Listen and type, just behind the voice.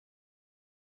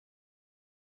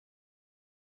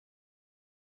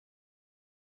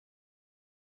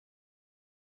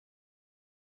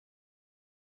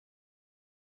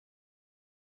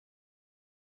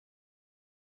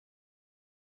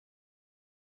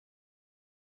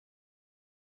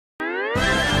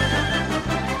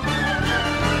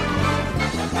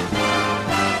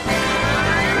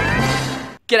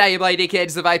G'day you bloody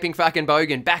dickheads, the Vaping fucking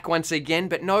Bogan, back once again,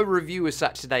 but no review as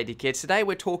such today, dickheads. Today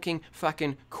we're talking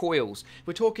fucking coils.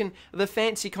 We're talking the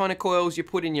fancy kind of coils you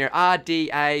put in your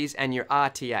RDAs and your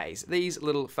RTAs. These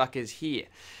little fuckers here.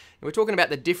 And we're talking about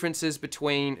the differences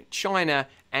between China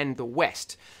and the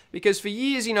West. Because for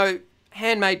years, you know,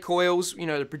 handmade coils, you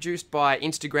know, they're produced by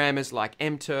Instagrammers like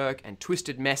MTurk and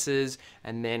Twisted Messes,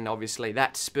 and then obviously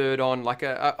that spurred on like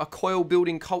a coil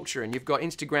building culture, and you've got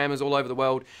Instagrammers all over the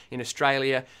world, in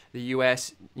Australia, the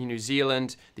US, New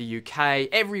Zealand, the UK,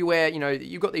 everywhere, you know,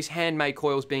 you've got these handmade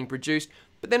coils being produced,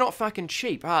 but they're not fucking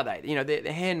cheap, are they? You know,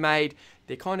 they're handmade,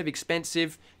 they're kind of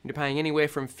expensive, you're paying anywhere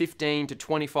from $15 to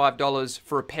 $25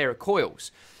 for a pair of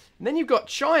coils. And then you've got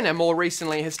China more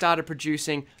recently has started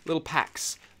producing little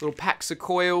packs of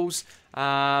coils,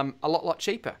 a lot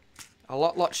cheaper. A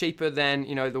lot cheaper than,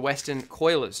 you know, the Western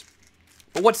coilers.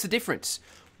 But what's the difference?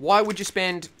 Why would you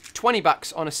spend 20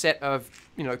 bucks on a set of,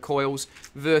 you know, coils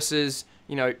versus,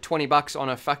 you know, 20 bucks on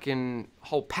a fucking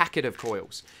whole packet of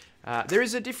coils? There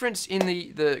is a difference in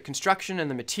the construction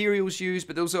and the materials used,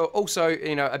 but there's also,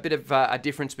 you know, a bit of a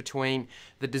difference between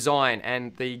the design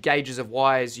and the gauges of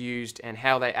wires used and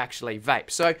how they actually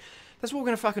vape. So that's what we're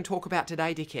going to fucking talk about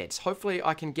today, dickheads. Hopefully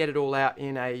I can get it all out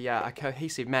in a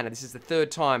cohesive manner. This is the third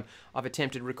time I've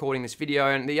attempted recording this video,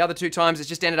 and the other two times it's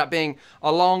just ended up being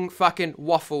a long fucking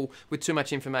waffle with too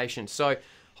much information. So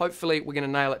hopefully we're going to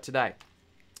nail it today.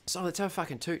 So let's have a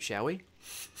fucking toot, shall we?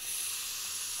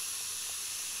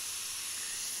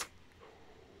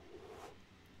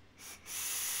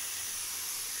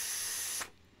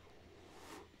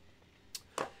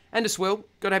 And a swill.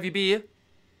 Gotta have your beer.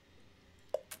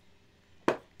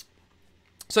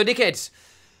 So, dickheads,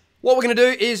 what we're going to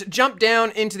do is jump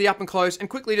down into the up and close and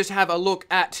quickly just have a look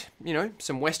at, you know,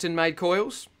 some Western-made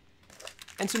coils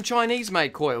and some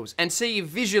Chinese-made coils and see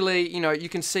visually, you know, you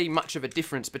can see much of a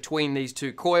difference between these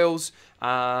two coils, you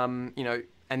know,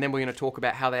 and then we're going to talk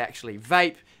about how they actually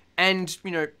vape and,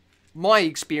 you know, my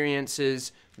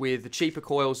experiences with the cheaper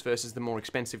coils versus the more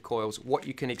expensive coils, what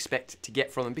you can expect to get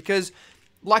from them, because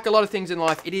like a lot of things in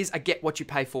life, it is a get what you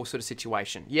pay for sort of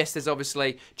situation. Yes, there's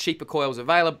obviously cheaper coils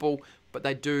available, but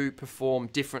they do perform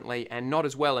differently and not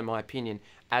as well, in my opinion,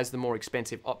 as the more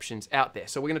expensive options out there.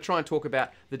 So we're going to try and talk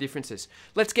about the differences.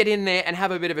 Let's get in there and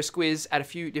have a bit of a squiz at a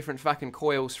few different fucking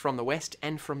coils from the West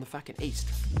and from the fucking East.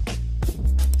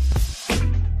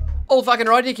 All fucking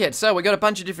right, dickheads. So we got a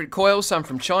bunch of different coils, some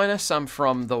from China, some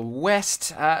from the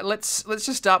West. Let's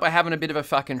just start by having a bit of a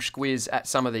fucking squiz at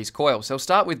some of these coils. So I'll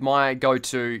start with my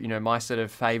go-to, you know, my sort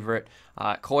of favorite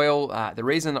coil. The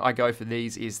reason I go for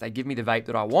these is they give me the vape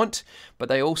that I want, but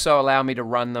they also allow me to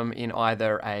run them in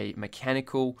either a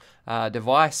mechanical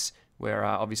device, where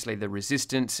obviously the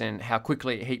resistance and how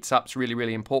quickly it heats up is really,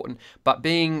 really important. But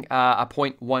being a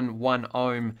 0.11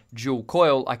 ohm dual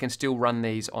coil, I can still run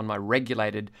these on my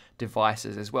regulated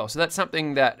devices as well. So that's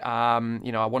something that,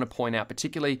 you know, I want to point out,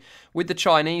 particularly with the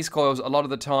Chinese coils. A lot of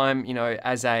the time, you know,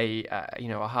 as a, you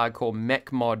know, a hardcore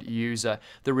mech mod user,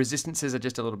 the resistances are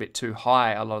just a little bit too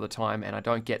high a lot of the time, and I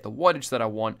don't get the wattage that I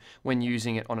want when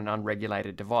using it on an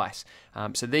unregulated device.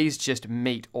 So these just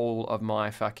meet all of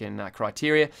my fucking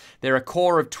criteria. They're a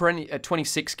core of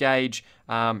 26 gauge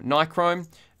nichrome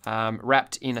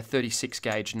wrapped in a 36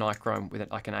 gauge nichrome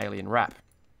with like an alien wrap.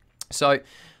 So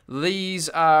these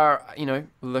are, you know,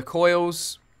 the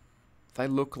coils. They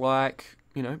look like,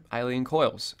 you know, alien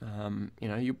coils. You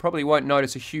know, you probably won't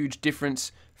notice a huge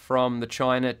difference from the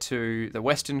China to the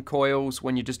Western coils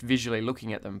when you're just visually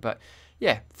looking at them. But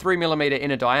yeah, 3mm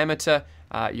inner diameter.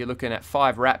 You're looking at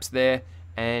 5 wraps there.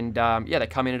 And yeah, they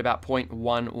come in at about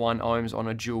 0.11 ohms on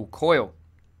a dual coil.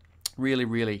 Really,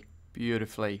 really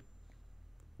beautifully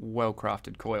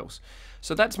well-crafted coils.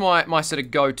 So that's my sort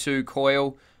of go-to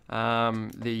coil,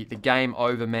 the Game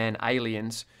Over Man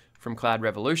Aliens from Cloud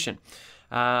Revolution.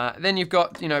 Then you've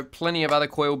got, you know, plenty of other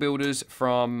coil builders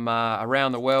from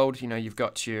around the world. You know, you've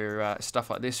got your stuff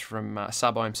like this from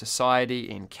Sub-Ohm Society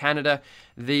in Canada.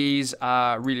 These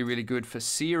are really, really good for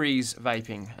series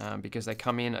vaping because they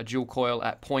come in a dual coil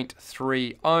at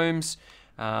 0.3 ohms.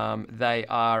 They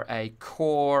are a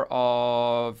core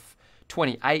of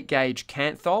 28 gauge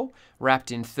Canthol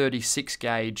wrapped in 36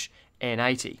 gauge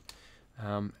N80.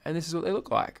 And this is what they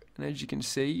look like. And as you can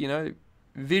see, you know,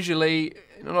 visually,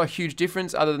 not a huge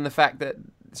difference other than the fact that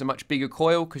it's a much bigger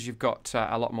coil because you've got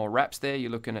a lot more wraps there.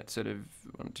 You're looking at sort of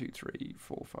 1, 2, 3,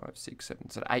 4, 5, 6, 7,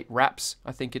 sort of 8 wraps,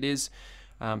 I think it is.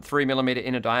 3mm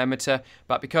inner diameter,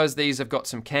 but because these have got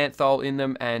some canthol in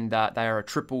them and they are a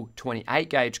triple 28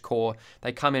 gauge core,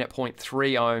 they come in at 0.3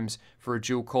 ohms for a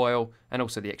dual coil, and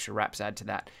also the extra wraps add to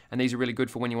that. And these are really good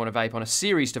for when you want to vape on a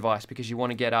series device, because you want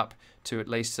to get up to at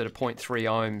least sort of 0.3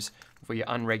 ohms for your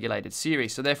unregulated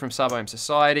series. So they're from Sub-Ohm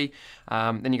Society.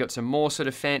 Then you got some more sort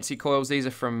of fancy coils. These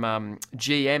are from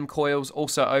GM Coils,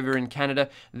 also over in Canada.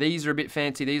 These are a bit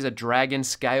fancy. These are Dragon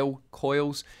Scale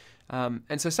coils.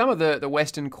 And so some of the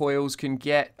Western coils can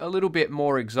get a little bit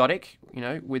more exotic, you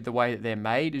know, with the way that they're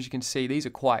made. As you can see, these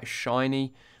are quite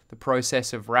shiny. The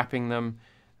process of wrapping them,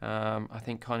 I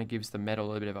think, kind of gives the metal a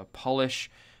little bit of a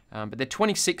polish. But they're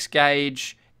 26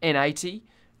 gauge N80,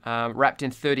 wrapped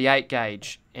in 38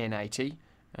 gauge N80,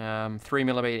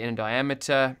 3mm in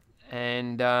diameter.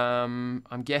 And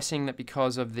I'm guessing that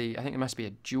because of I think it must be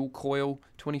a dual coil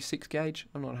 26 gauge.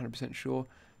 I'm not 100% sure.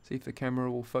 See if the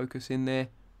camera will focus in there.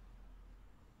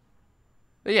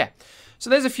 But yeah, so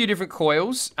there's a few different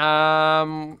coils.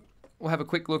 We'll have a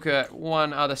quick look at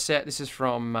one other set. This is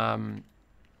from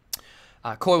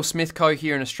Coil Smith Co.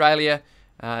 here in Australia.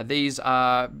 These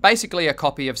are basically a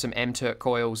copy of some M-Turk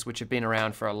coils, which have been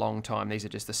around for a long time. These are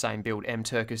just the same build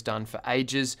M-Turk has done for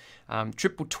ages.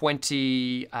 Triple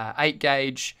 28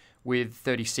 gauge with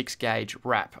 36 gauge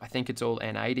wrap. I think it's all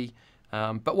N80.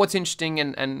 But what's interesting,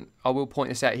 and I will point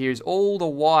this out here, is all the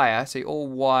wire, see, all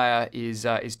wire is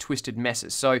twisted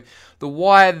messes. So the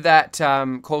wire that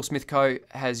Coil Smith Co.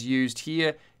 has used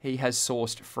here, he has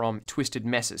sourced from Twisted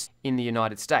Messes in the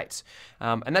United States.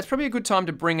 And that's probably a good time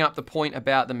to bring up the point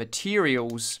about the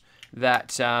materials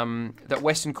that, that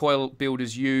Western coil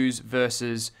builders use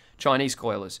versus Chinese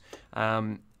coilers.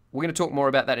 We're going to talk more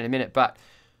about that in a minute, but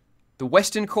the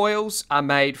Western coils are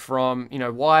made from, you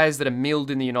know, wires that are milled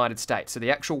in the United States. So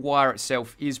the actual wire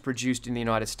itself is produced in the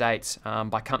United States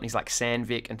by companies like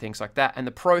Sandvik and things like that. And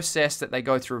the process that they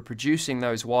go through producing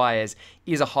those wires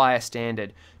is a higher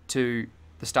standard to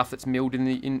the stuff that's milled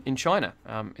in China.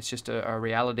 It's just a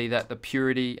reality that the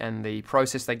purity and the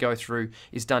process they go through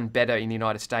is done better in the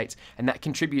United States, and that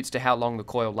contributes to how long the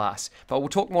coil lasts. But we'll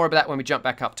talk more about that when we jump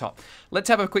back up top. Let's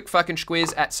have a quick fucking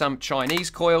squiz at some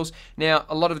Chinese coils. Now,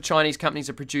 a lot of the Chinese companies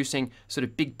are producing sort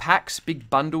of big packs, big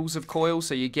bundles of coils,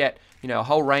 so you get, you know, a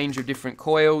whole range of different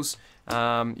coils.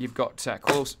 You've got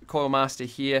Coil Master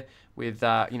here with,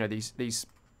 you know, these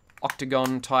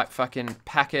octagon type fucking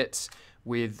packets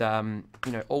with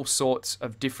you know, all sorts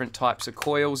of different types of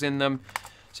coils in them,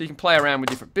 so you can play around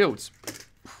with different builds.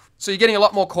 So you're getting a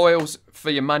lot more coils for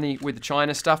your money with the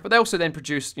China stuff, but they also then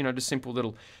produce, you know, just simple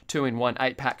little 2-in-1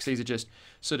 8-packs. These are just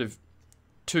sort of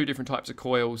 2 different types of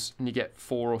coils, and you get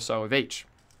 4 or so of each.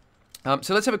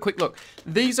 So let's have a quick look.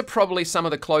 These are probably some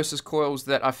of the closest coils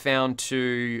that I've found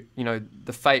to, you know,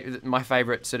 my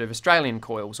favorite sort of Australian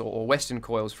coils or Western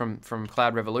coils from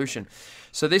Cloud Revolution.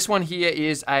 So this one here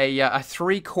is a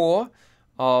 3-core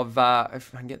of,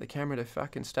 if I can get the camera to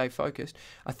fucking stay focused,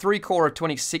 a 3-core of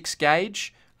 26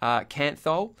 gauge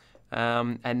canthol,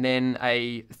 and then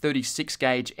a 36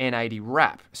 gauge N80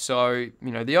 wrap. So,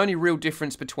 you know, the only real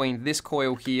difference between this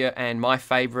coil here and my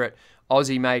favorite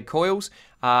Aussie-made coils,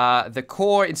 the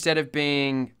core, instead of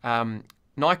being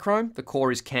nichrome, the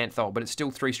core is canthol, but it's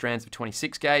still 3 strands of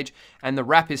 26 gauge, and the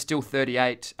wrap is still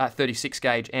 36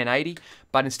 gauge N80,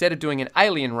 but instead of doing an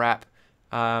alien wrap,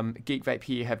 Geek Vape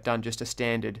here have done just a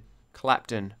standard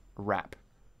Clapton wrap,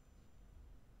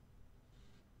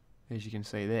 as you can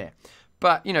see there.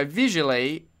 But, you know,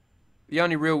 visually, the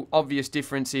only real obvious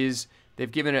difference is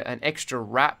they've given it an extra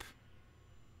wrap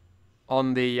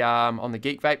on the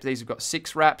Geek Vape. These have got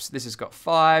 6 wraps, this has got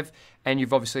 5, and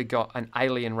you've obviously got an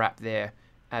alien wrap there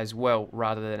as well,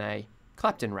 rather than a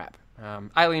Clapton wrap.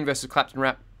 Alien versus Clapton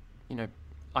wrap, you know,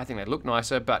 I think they look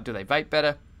nicer, but do they vape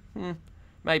better?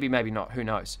 Maybe, maybe not, who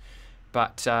knows.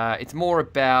 But it's more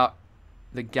about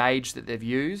the gauge that they've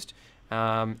used,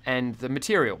 and the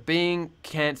material. Being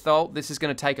canthol, this is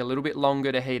going to take a little bit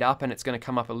longer to heat up, and it's going to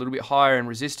come up a little bit higher in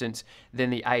resistance than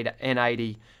the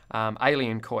N80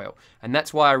 alien coil. And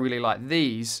that's why I really like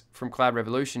these from Cloud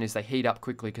Revolution, is they heat up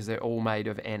quickly because they're all made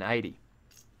of N80.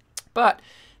 But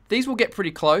these will get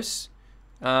pretty close,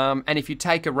 and if you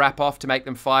take a wrap off to make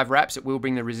them 5 wraps, it will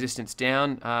bring the resistance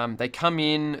down. They come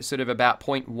in sort of about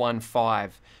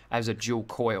 0.15 as a dual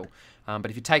coil. But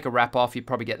if you take a wrap off, you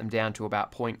probably get them down to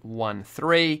about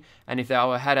 0.13. And if they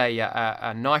had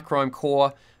a nichrome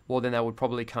core, well, then they would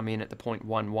probably come in at the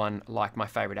 0.11 like my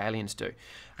favorite aliens do.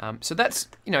 So that's,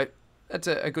 you know, that's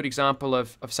a good example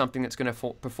of something that's going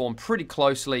to perform pretty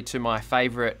closely to my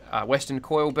favorite Western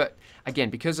coil. But again,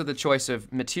 because of the choice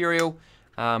of material,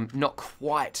 not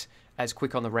quite as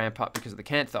quick on the ramp up because of the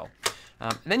canthol.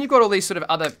 And then you've got all these sort of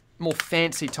other more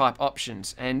fancy type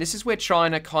options. And this is where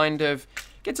China kind of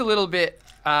gets a little bit,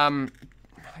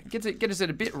 gets it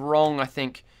a bit wrong, I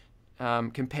think,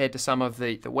 compared to some of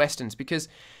the Westerns, because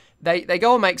they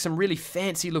go and make some really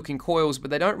fancy looking coils, but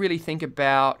they don't really think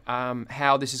about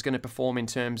how this is going to perform in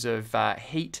terms of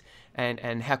heat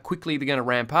and how quickly they're going to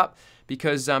ramp up.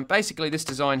 Because basically this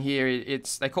design here,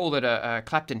 they call it a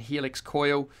Clapton helix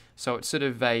coil. So it's sort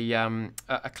of a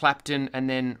Clapton and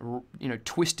then, you know,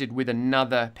 twisted with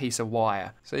another piece of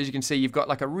wire. So as you can see, you've got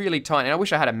like a really tiny, and I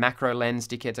wish I had a macro lens,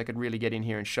 dickheads, I could really get in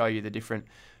here and show you the different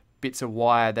bits of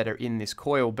wire that are in this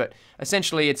coil. But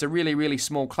essentially it's a really, really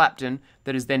small Clapton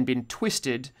that has then been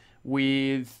twisted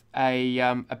with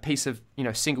a piece of, you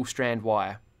know, single strand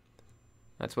wire.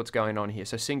 That's what's going on here.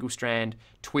 So single strand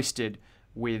twisted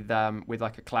with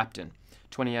like a Clapton,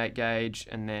 28 gauge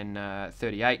and then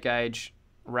 38 gauge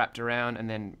wrapped around and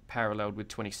then paralleled with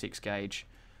 26 gauge.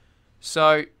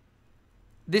 So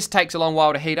this takes a long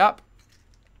while to heat up,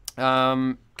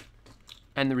 and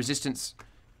the resistance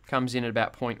comes in at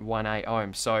about 0.18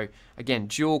 ohms. So again,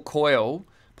 dual coil,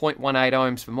 0.18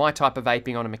 ohms for my type of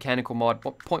vaping on a mechanical mod.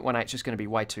 0.18 is just going to be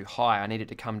way too high. I need it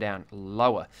to come down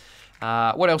lower.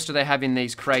 What else do they have in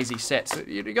these crazy sets?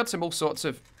 You've got some all sorts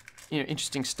of, you know,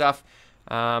 interesting stuff.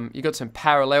 You've got some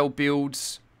parallel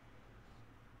builds.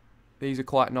 These are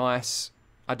quite nice.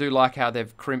 I do like how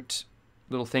they've crimped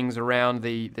little things around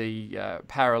the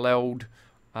paralleled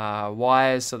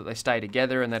wires so that they stay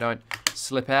together and they don't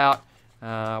slip out.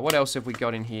 What else have we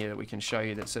got in here that we can show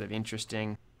you that's sort of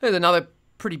interesting? There's another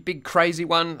pretty big crazy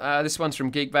one. This one's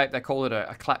from Geek Vape. They call it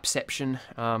a clapception,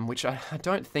 which I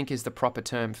don't think is the proper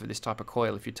term for this type of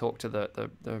coil if you talk to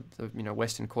the you know,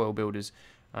 Western coil builders.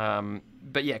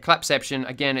 But yeah, clapception,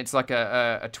 again, it's like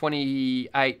a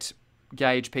 28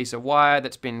 gauge piece of wire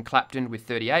that's been Claptoned with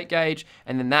 38 gauge,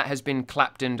 and then that has been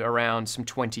Claptoned around some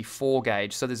 24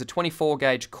 gauge. So there's a 24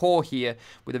 gauge core here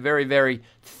with a very, very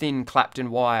thin Clapton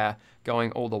wire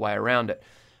going all the way around it.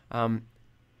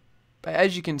 But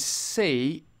as you can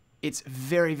see, it's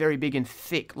very, very big and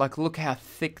thick. Like, look how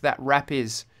thick that wrap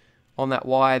is on that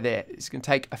wire there. It's going to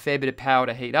take a fair bit of power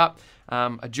to heat up.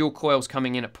 A dual coil's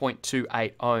coming in at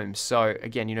 0.28 ohms. So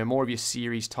again, you know, more of your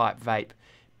series type vape,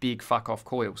 big fuck off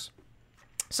coils.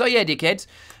 So yeah, dickheads,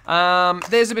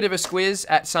 there's a bit of a squiz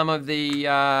at some of the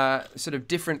sort of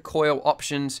different coil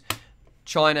options,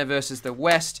 China versus the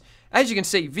West. As you can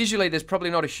see, visually, there's probably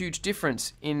not a huge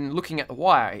difference in looking at the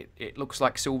wire. It looks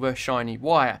like silver, shiny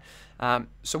wire.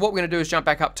 So what we're going to do is jump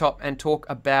back up top and talk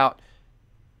about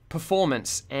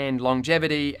performance and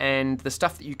longevity and the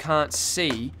stuff that you can't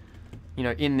see, you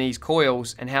know, in these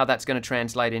coils and how that's going to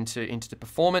translate into the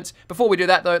performance. Before we do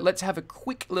that though, let's have a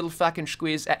quick little fucking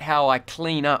squiz at how I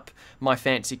clean up my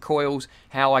fancy coils,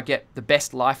 how I get the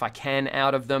best life I can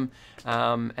out of them,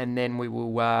 and then we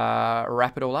will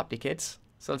wrap it all up, dickheads.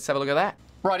 So let's have a look at that.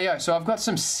 Rightio, so I've got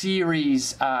some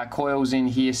series coils in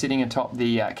here sitting atop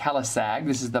the Calisag.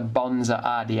 This is the Bonza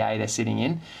RDA they're sitting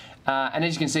in. And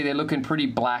as you can see, they're looking pretty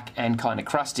black and kind of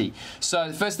crusty. So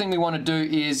the first thing we want to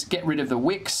do is get rid of the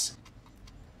wicks.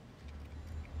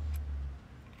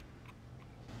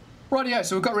 Rightio,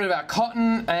 so we've got rid of our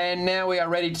cotton, and now we are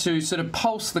ready to sort of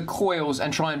pulse the coils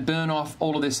and try and burn off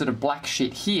all of this sort of black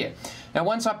shit here. Now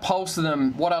once I pulse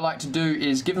them, what I like to do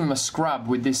is give them a scrub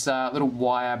with this little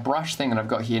wire brush thing that I've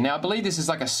got here. Now I believe this is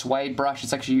like a suede brush.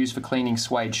 It's actually used for cleaning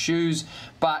suede shoes,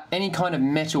 but any kind of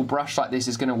metal brush like this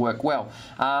is going to work well.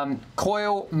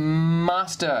 Coil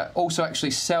Master also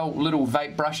actually sell little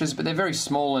vape brushes, but they're very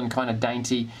small and kind of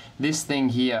dainty. This thing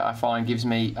here I find gives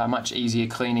me a much easier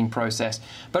cleaning process.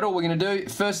 But all we're going to do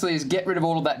firstly is get rid of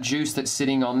all of that juice that's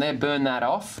sitting on there, burn that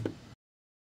off.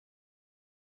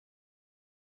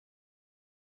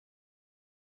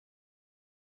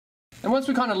 And once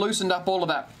we kind of loosened up all of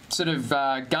that sort of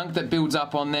gunk that builds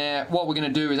up on there, what we're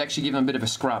going to do is actually give them a bit of a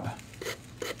scrub.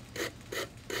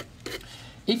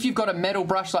 If you've got a metal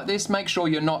brush like this, make sure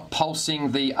you're not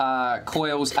pulsing the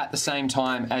coils at the same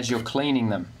time as you're cleaning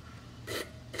them.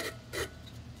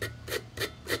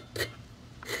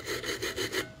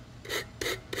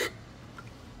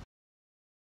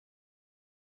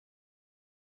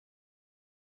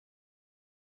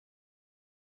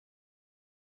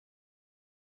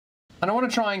 And I want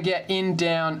to try and get in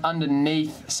down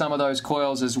underneath some of those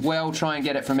coils as well, try and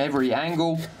get it from every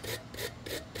angle.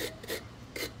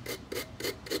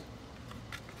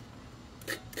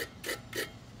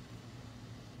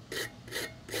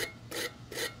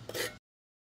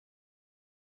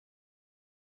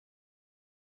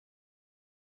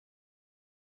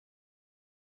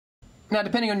 Now,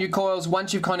 depending on your coils,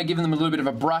 once you've kind of given them a little bit of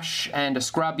a brush and a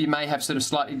scrub, you may have sort of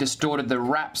slightly distorted the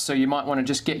wraps, so you might want to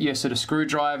just get your sort of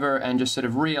screwdriver and just sort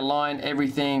of realign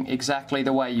everything exactly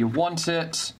the way you want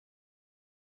it.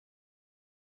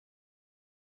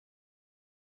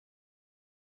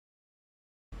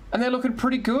 And they're looking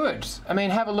pretty good. I mean,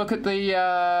 have a look at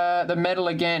the metal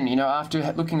again, you know,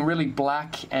 after looking really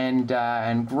black and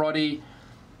grotty.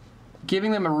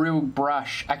 Giving them a real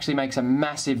brush actually makes a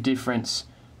massive difference.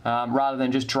 Rather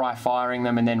than just dry firing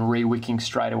them and then re-wicking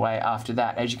straight away after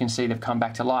that. As you can see, they've come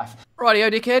back to life.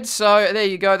 Rightio, dickheads. So there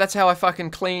you go. That's how I fucking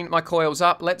clean my coils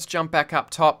up. Let's jump back up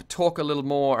top, talk a little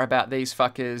more about these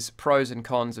fuckers, pros and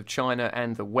cons of China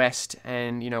and the West,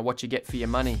 and, you know, what you get for your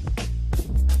money.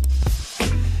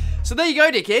 So there you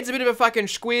go, dickheads. A bit of a fucking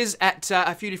squiz at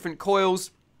a few different coils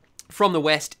from the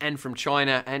West and from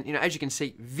China, and you know, as you can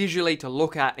see visually to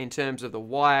look at in terms of the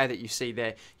wire that you see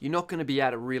there, you're not going to be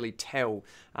able to really tell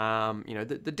you know,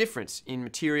 the difference in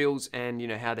materials and, you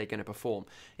know, how they're going to perform.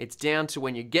 It's down to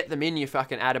when you get them in your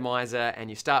fucking atomizer and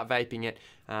you start vaping it,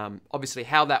 obviously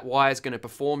how that wire is going to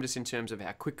perform, just in terms of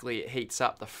how quickly it heats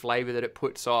up, the flavor that it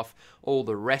puts off, all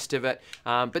the rest of it.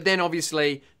 But then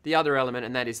obviously the other element,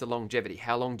 and that is the longevity.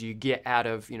 How long do you get out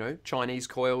of, you know, Chinese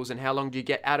coils, and how long do you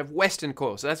get out of Western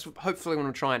coils? So that's hopefully what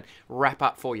I'm trying to wrap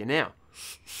up for you now.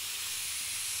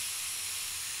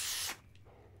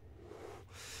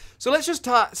 So let's just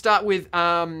start with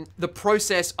the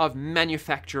process of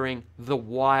manufacturing the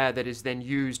wire that is then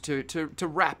used to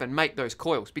wrap and make those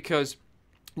coils, because,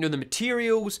 you know, the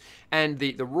materials and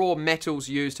the raw metals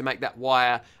used to make that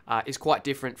wire is quite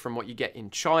different from what you get in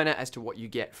China as to what you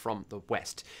get from the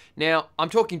West. Now,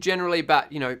 I'm talking generally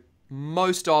about, you know,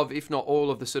 most of, if not all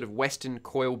of, the sort of Western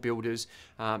coil builders,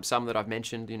 some that I've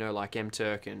mentioned, you know, like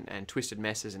M-Turk and Twisted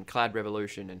Messes and Clad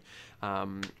Revolution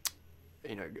and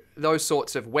you know, those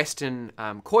sorts of Western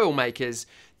coil makers,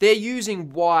 they're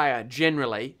using wire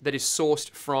generally that is sourced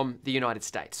from the United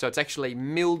States. So it's actually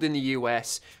milled in the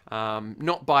US,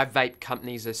 not by vape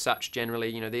companies as such generally.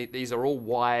 You know, these are all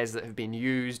wires that have been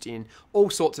used in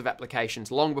all sorts of applications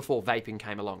long before vaping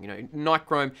came along. You know,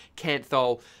 nichrome,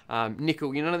 canthol,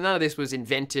 nickel, you know, none of this was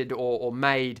invented or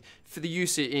made for the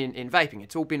use in vaping.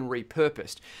 It's all been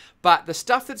repurposed. But the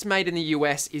stuff that's made in the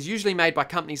US is usually made by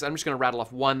companies. I'm just going to rattle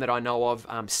off one that I know of,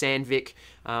 Sandvik.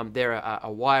 They're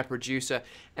a wire producer.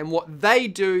 And what they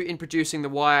do in producing the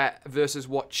wire versus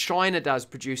what China does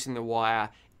producing the wire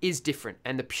is different.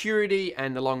 And the purity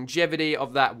and the longevity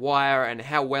of that wire and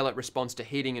how well it responds to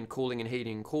heating and cooling and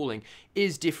heating and cooling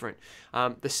is different.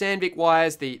 The Sandvik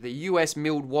wires, the US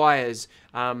milled wires,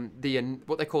 what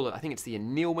they call it, I think it's the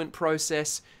annealment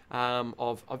process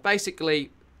of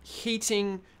basically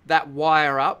heating that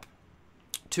wire up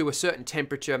to a certain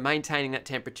temperature, maintaining that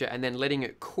temperature, and then letting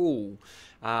it cool,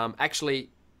 actually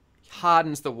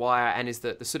hardens the wire and is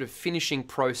the sort of finishing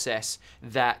process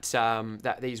that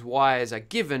that these wires are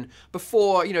given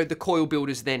before, you know, the coil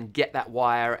builders then get that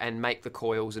wire and make the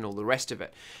coils and all the rest of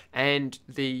it. And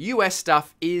the US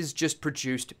stuff is just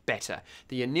produced better.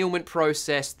 The annealment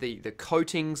process, the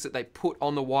coatings that they put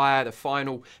on the wire, the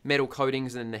final metal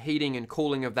coatings, and the heating and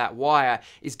cooling of that wire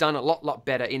is done a lot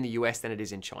better in the US than it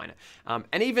is in China.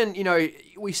 And even, you know,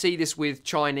 we see this with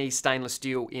Chinese stainless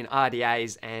steel in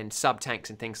RDAs and sub-tanks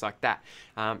and things like that.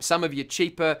 Some of your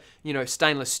cheaper, you know,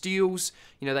 stainless steels,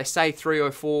 you know, they say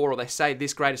 304 or they say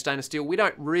this grade of stainless steel. We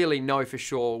don't really know for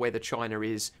sure whether China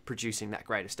is producing that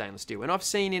grade of stainless steel. And I've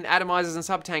seen in atomizers and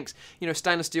sub-tanks, you know,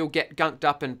 stainless steel get gunked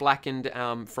up and blackened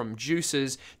from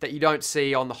juices that you don't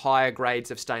see on the higher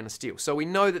grades of stainless steel. So we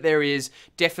know that there is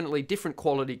definitely different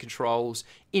quality controls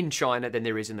in China than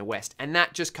there is in the West, and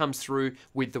that just comes through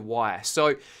with the wire.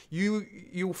 So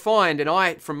you'll find, and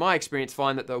I, from my experience,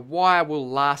 find that the wire will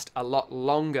last a lot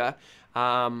longer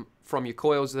from your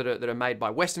coils that are made by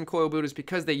Western coil builders,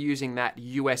 because they're using that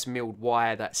US milled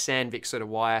wire, that Sandvik sort of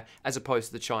wire, as opposed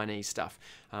to the Chinese stuff.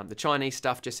 The Chinese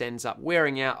stuff just ends up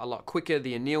wearing out a lot quicker.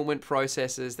 The annealment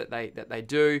processes that they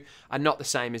do are not the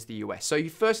same as the US. So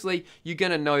firstly, you're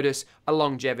going to notice a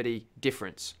longevity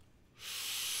difference.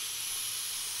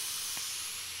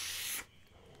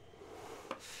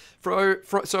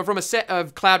 So from a set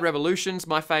of Cloud Revolutions,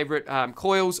 my favorite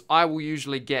coils, I will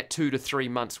usually get 2 to 3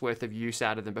 months worth of use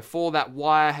out of them before that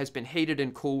wire has been heated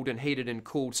and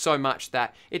cooled so much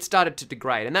that it started to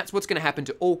degrade. And that's what's going to happen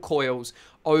to all coils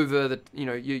over the, you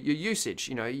know, your usage.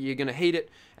 You know, you're going to heat it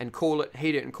and cool it,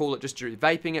 heat it and cool it just through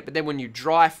vaping it. But then when you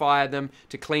dry fire them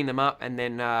to clean them up and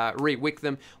then re-wick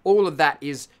them, all of that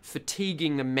is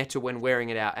fatiguing the metal when wearing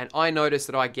it out. And I notice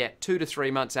that I get 2 to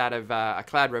 3 months out of a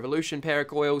Cloud Revolution pair of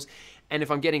coils. And if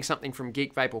I'm getting something from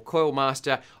Geek Vape or Coil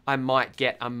Master, I might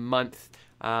get a month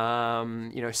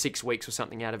you know, 6 weeks or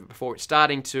something out of it before it's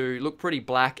starting to look pretty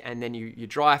black, and then you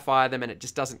dry fire them and it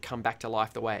just doesn't come back to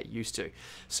life the way it used to.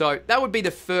 So that would be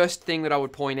the first thing that I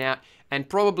would point out, and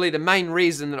probably the main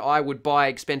reason that I would buy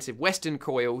expensive Western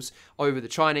coils over the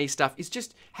Chinese stuff is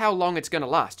just how long it's going to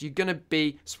last. You're going to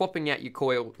be swapping out your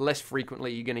coil less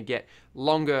frequently. You're going to get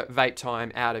longer vape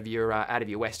time out of your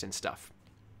Western stuff.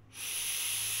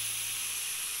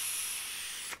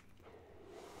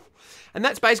 And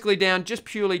that's basically down just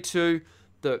purely to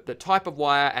the type of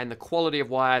wire and the quality of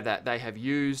wire that they have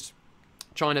used,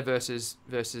 China versus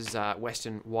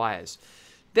Western wires.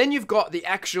 Then you've got the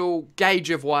actual gauge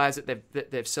of wires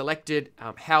that they've selected,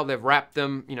 how they've wrapped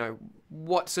them, you know,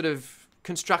 what sort of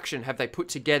construction have they put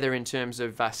together in terms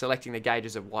of selecting the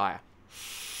gauges of wire.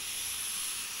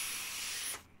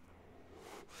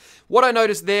 What I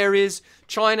noticed there is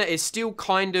China is still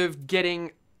kind of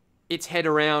getting its head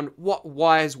around what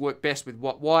wires work best with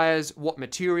what wires, what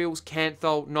materials,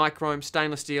 canthol, nichrome,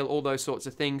 stainless steel, all those sorts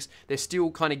of things. They're still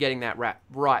kind of getting that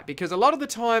right, because a lot of the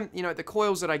time, you know, the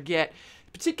coils that I get,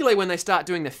 particularly when they start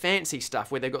doing the fancy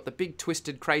stuff where they've got the big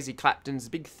twisted crazy Claptons, the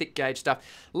big thick gauge stuff,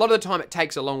 a lot of the time it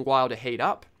takes a long while to heat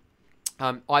up,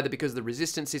 either because the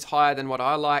resistance is higher than what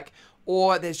I like,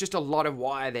 or there's just a lot of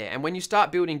wire there. And when you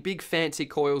start building big fancy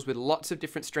coils with lots of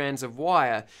different strands of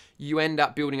wire, you end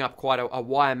up building up quite a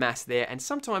wire mass there. And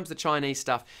sometimes the Chinese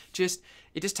stuff just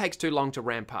takes too long to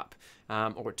ramp up,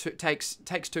 or it takes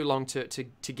too long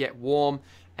to get warm,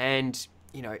 and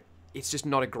you know, it's just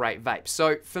not a great vape.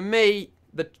 So for me,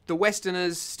 the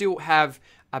Westerners still have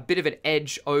a bit of an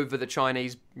edge over the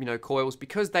Chinese, you know, coils,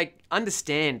 because they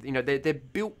understand, you know, they're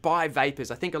built by vapors.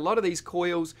 I think a lot of these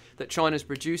coils that China's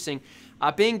producing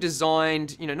are being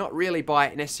designed, you know, not really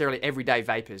by necessarily everyday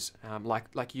vapors,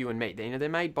 like you and me. You know, they're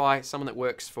made by someone that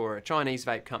works for a Chinese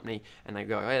vape company, and they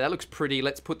go, hey, that looks pretty,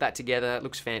 let's put that together, it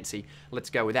looks fancy, let's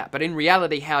go with that. But in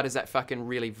reality, how does that fucking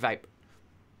really vape?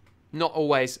 Not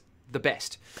always the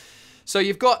best. So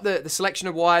you've got the selection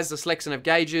of wires, the selection of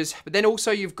gauges, but then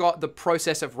also you've got the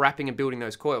process of wrapping and building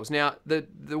those coils. Now, the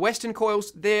Western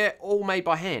coils, they're all made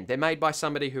by hand. They're made by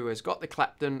somebody who has got the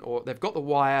Clapton, or they've got the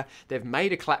wire, they've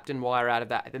made a Clapton wire out of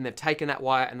that, and then they've taken that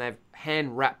wire and they've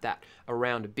hand wrapped that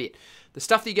around a bit. The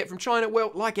stuff that you get from China,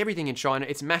 well, like everything in China,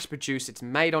 it's mass-produced, it's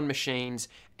made on machines,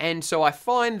 and so I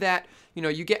find that, you know,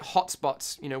 you get hot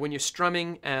spots, you know, when you're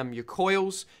strumming your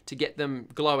coils to get them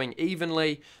glowing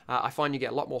evenly. I find you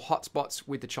get a lot more hot spots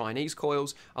with the Chinese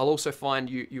coils. I'll also find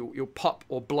you'll pop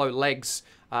or blow legs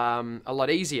a lot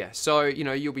easier. So, you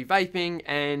know, you'll be vaping,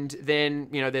 and then,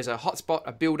 you know, there's a hot spot,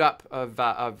 a build-up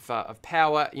of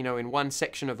power, you know, in one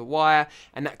section of the wire,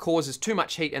 and that causes too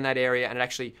much heat in that area, and it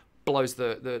actually blows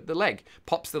the leg,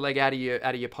 pops the leg out of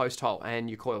your post hole, and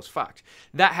your coil's fucked.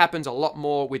 That happens a lot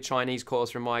more with Chinese coils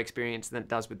from my experience than it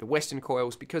does with the Western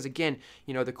coils, because again,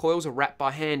 you know, the coils are wrapped by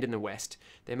hand in the West.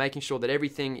 They're making sure that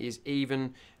everything is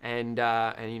even, and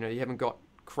you know, you haven't got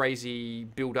crazy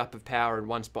build up of power in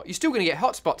one spot. You're still going to get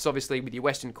hot spots obviously with your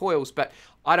Western coils, but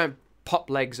I don't pop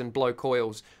legs and blow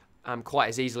coils quite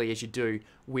as easily as you do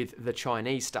with the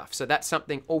Chinese stuff. So that's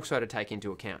something also to take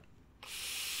into account.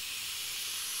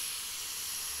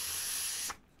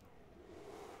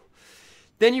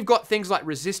 Then you've got things like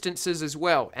resistances as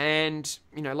well. And,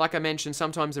 you know, like I mentioned,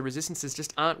 sometimes the resistances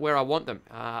just aren't where I want them.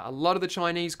 A lot of the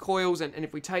Chinese coils, and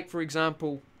if we take, for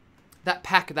example, that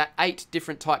pack, that 8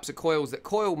 different types of coils that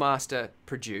Coil Master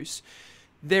produce,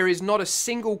 there is not a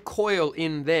single coil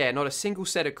in there, not a single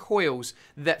set of coils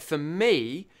that for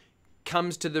me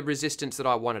comes to the resistance that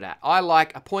I want it at. I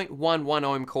like a 0.11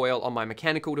 ohm coil on my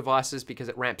mechanical devices because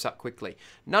it ramps up quickly.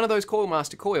 None of those Coil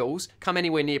Master coils come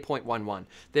anywhere near 0.11.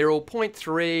 They're all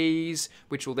 0.3s,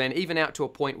 which will then even out to a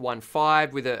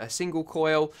 0.15 with a single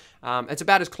coil. It's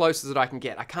about as close as I can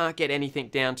get. I can't get anything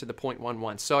down to the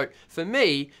 0.11. So for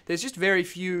me, there's just very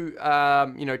few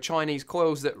you know, Chinese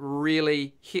coils that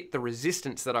really hit the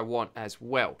resistance that I want as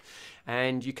well.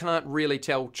 And you can't really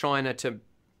tell China to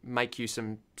make you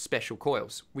some special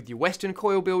coils. With your Western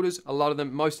coil builders, a lot of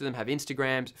them, most of them have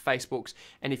Instagrams, Facebooks,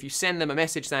 and if you send them a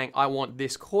message saying, I want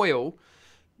this coil,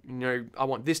 you know, I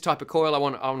want this type of coil, I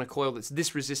want a coil that's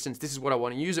this resistance, this is what I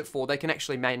want to use it for, they can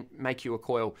actually make you a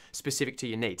coil specific to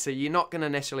your needs. So you're not going to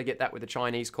necessarily get that with the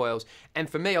Chinese coils. And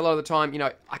for me, a lot of the time, you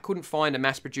know, I couldn't find a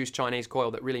mass-produced Chinese coil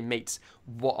that really meets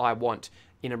what I want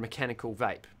in a mechanical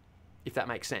vape, if that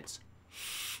makes sense.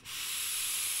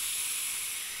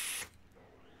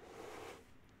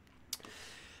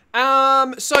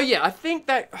 So yeah, I think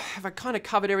that have I kind of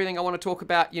covered everything I want to talk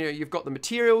about. You know, you've got the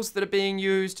materials that are being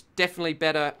used, definitely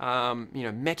better. You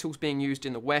know, metals being used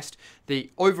in the West. The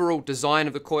overall design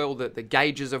of the coil, the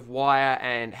gauges of wire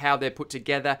and how they're put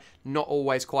together, not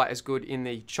always quite as good in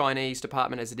the Chinese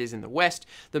department as it is in the West.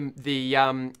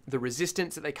 The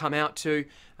resistance that they come out to,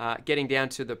 getting down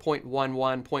to the 0.11,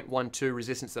 0.12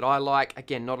 resistance that I like.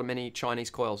 Again, not many Chinese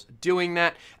coils doing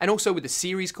that. And also with the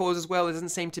series coils as well, there doesn't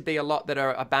seem to be a lot that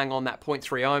are bang on that 0.3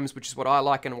 ohms, which is what I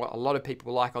like and what a lot of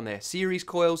people like on their series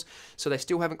coils. So they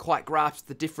still haven't quite grasped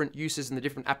the different uses and the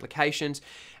different applications.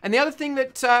 And the other thing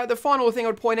that, the final thing I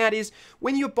would point out is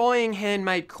when you're buying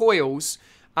handmade coils,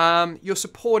 you're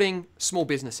supporting small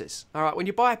businesses. All right, when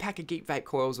you buy a pack of Geek Vape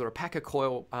coils or a pack of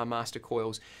Coil Master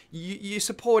coils, you're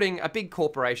supporting a big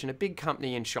corporation, a big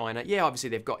company in China. Yeah, obviously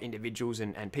they've got individuals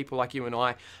and people like you and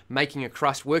I making a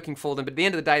crust, working for them. But at the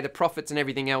end of the day, the profits and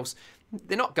everything else,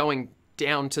 they're not going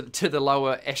down to the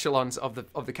lower echelons of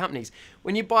the companies.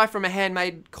 When you buy from a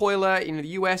handmade coiler in the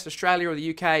US, Australia, or the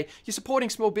UK, you're supporting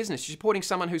small business. You're supporting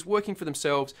someone who's working for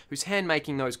themselves, who's hand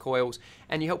making those coils,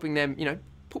 and you're helping them, you know,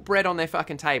 put bread on their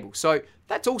fucking table. So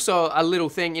that's also a little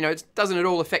thing, you know, it doesn't at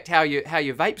all affect how your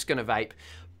vape's gonna vape,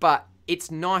 but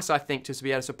it's nice, I think, to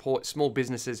be able to support small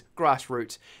businesses,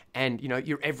 grassroots, and, you know,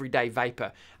 your everyday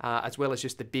vapor, as well as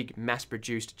just the big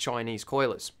mass-produced Chinese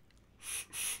coilers.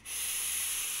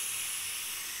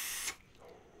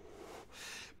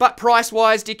 But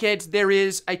price-wise, dickheads, there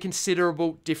is a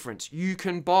considerable difference. You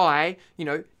can buy, you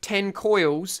know, 10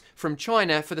 coils from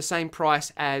China for the same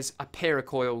price as a pair of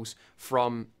coils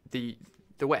from the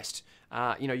West.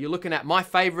 You know, you're looking at my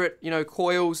favorite, you know,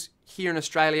 coils here in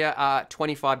Australia are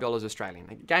 $25 Australian.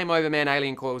 Game over, man,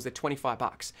 alien coils, they're 25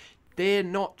 bucks. They're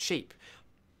not cheap.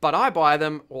 But I buy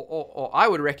them, or I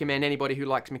would recommend anybody who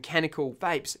likes mechanical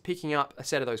vapes picking up a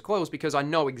set of those coils because I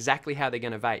know exactly how they're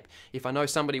going to vape. If I know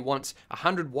somebody wants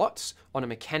 100 watts on a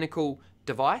mechanical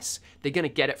device, they're going to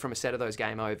get it from a set of those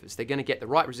game overs. They're going to get the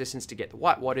right resistance to get the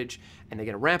right wattage, and they're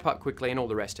going to ramp up quickly and all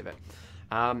the rest of it.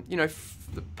 You know,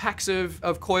 the packs of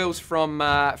coils from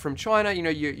China, you know,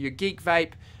 your Geek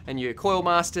Vape and your Coil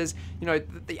Masters, you know,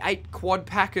 the 8 quad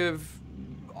pack of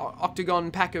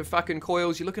octagon pack of fucking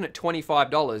coils, you're looking at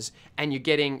 $25 and you're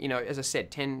getting, you know, as I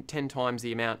said, 10 times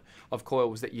the amount of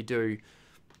coils that you do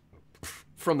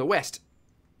from the West.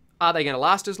 Are they going to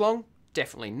last as long?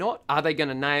 Definitely not. Are they going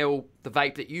to nail the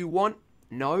vape that you want?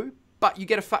 No. But you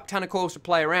get a fuck ton of coils to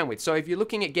play around with. So if you're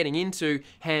looking at getting into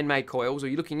handmade coils, or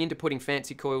you're looking into putting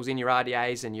fancy coils in your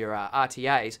RDAs and your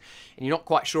RTAs, and you're not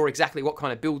quite sure exactly what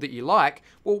kind of build that you like,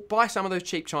 well, buy some of those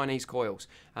cheap Chinese coils.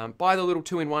 Buy the little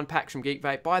 2-in-1 packs from Geek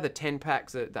Vape, buy the 10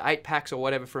 packs, the 8 packs or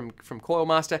whatever from Coil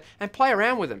Master, and play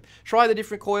around with them. Try the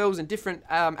different coils and different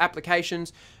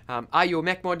applications. Are you a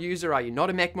mech mod user? Are you not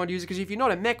a mech mod user? Because if you're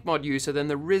not a mech mod user, then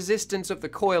the resistance of the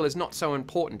coil is not so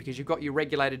important because you've got your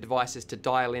regulated devices to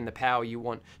dial in the power you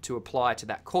want to apply to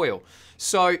that coil.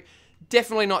 So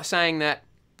definitely not saying that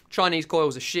Chinese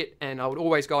coils are shit and I would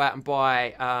always go out and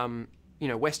buy you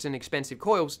know, Western expensive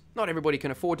coils. Not everybody can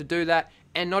afford to do that,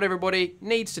 and not everybody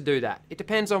needs to do that. It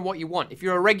depends on what you want. If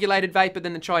you're a regulated vapor,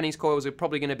 then the Chinese coils are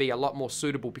probably going to be a lot more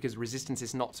suitable because resistance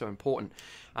is not so important.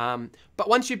 But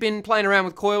once you've been playing around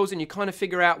with coils and you kind of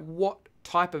figure out what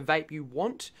type of vape you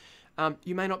want,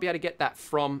 you may not be able to get that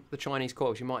from the Chinese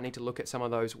coils. You might need to look at some of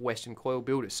those Western coil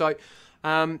builders. So,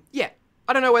 yeah.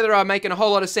 I don't know whether I'm making a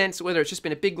whole lot of sense, whether it's just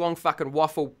been a big, long fucking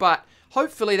waffle, but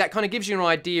hopefully that kind of gives you an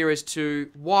idea as to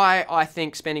why I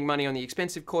think spending money on the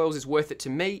expensive coils is worth it to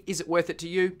me. Is it worth it to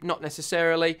you? Not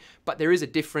necessarily, but there is a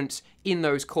difference in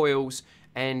those coils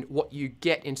and what you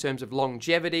get in terms of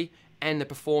longevity and the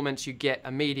performance you get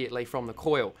immediately from the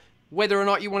coil. Whether or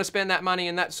not you want to spend that money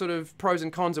and that sort of pros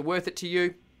and cons are worth it to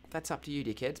you, that's up to you,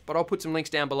 dickheads. But I'll put some links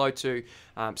down below to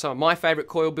some of my favorite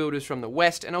coil builders from the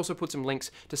West, and also put some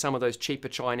links to some of those cheaper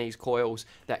Chinese coils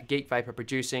that Geek Vape are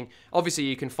producing. Obviously,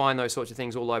 you can find those sorts of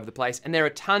things all over the place, and there are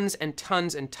tons and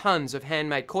tons and tons of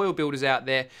handmade coil builders out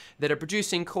there that are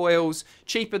producing coils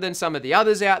cheaper than some of the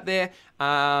others out there.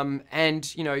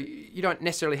 And you know, you don't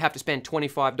necessarily have to spend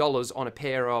 $25 on a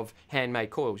pair of handmade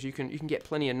coils. You can get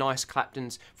plenty of nice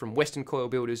Claptons from Western coil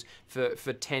builders for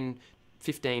 $10,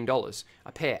 $15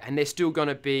 a pair, and they're still going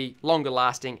to be longer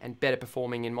lasting and better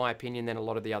performing, in my opinion, than a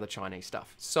lot of the other Chinese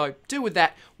stuff. So do with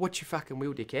that what you fucking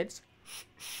will, dickheads.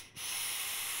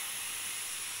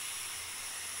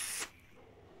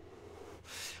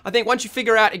 I think once you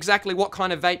figure out exactly what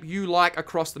kind of vape you like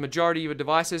across the majority of your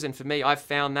devices, and for me, I've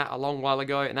found that a long while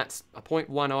ago, and that's a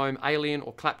 0.1 ohm Alien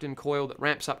or Clapton coil that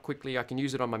ramps up quickly. I can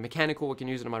use it on my mechanical, I can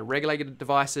use it on my regulated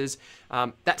devices.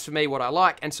 That's for me what I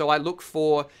like, and so I look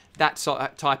for that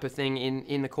type of thing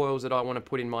in the coils that I want to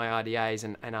put in my RDAs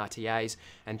and RTAs,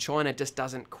 and China just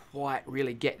doesn't quite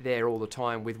really get there all the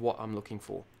time with what I'm looking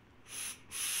for.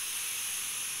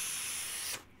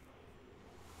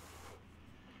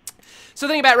 So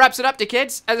the thing about wraps it up,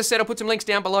 dickheads. As I said, I'll put some links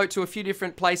down below to a few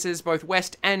different places, both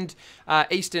West and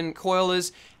Eastern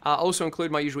coilers. I'll also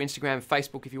include my usual Instagram and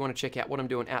Facebook if you want to check out what I'm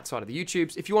doing outside of the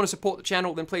YouTubes. If you want to support the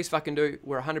channel, then please fucking do.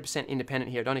 We're 100%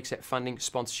 independent here. I don't accept funding,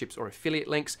 sponsorships, or affiliate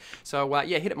links. So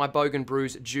yeah, hit up my Bogan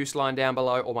Brews juice line down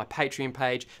below or my Patreon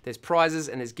page. There's prizes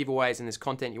and there's giveaways and there's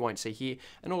content you won't see here.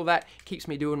 And all that keeps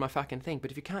me doing my fucking thing. But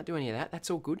if you can't do any of that,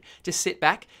 that's all good. Just sit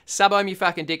back, sub-ohm your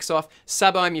fucking dicks off,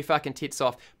 sub-ohm your fucking tits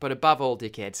off. But above all,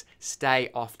 dickheads,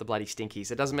 stay off the bloody stinkies.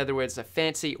 It doesn't matter whether it's a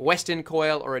fancy Western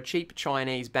coil or a cheap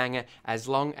Chinese banger, as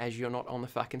long as you're not on the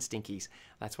fucking stinkies.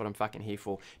 That's what I'm fucking here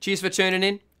for. Cheers for tuning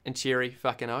in, and cheery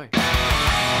fucking O.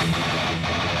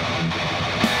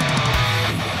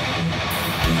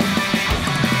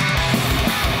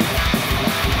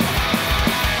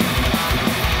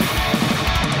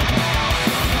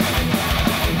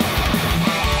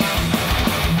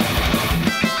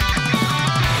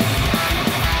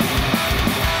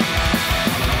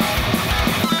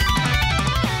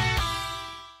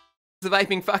 The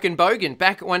Vaping fucking Bogan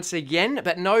back once again,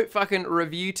 but no fucking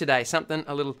review today. Something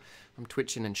a little... I'm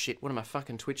twitching and shit. What am I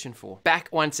fucking twitching for? Back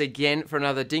once again for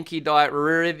another Dinky Diet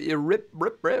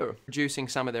producing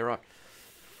some of their own.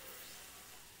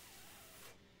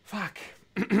 Fuck.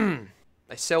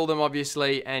 They sell them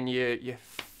obviously, and you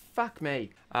fuck me,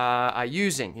 are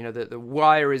using, you know, the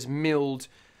wire is milled.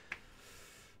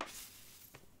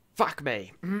 Fuck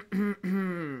me.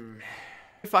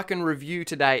 Fucking review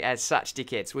today as such,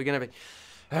 dickheads. We're gonna be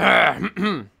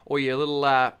or your little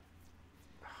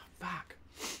fuck,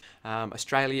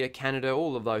 Australia, Canada,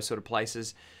 all of those sort of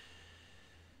places.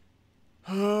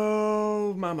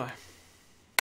 Oh mama.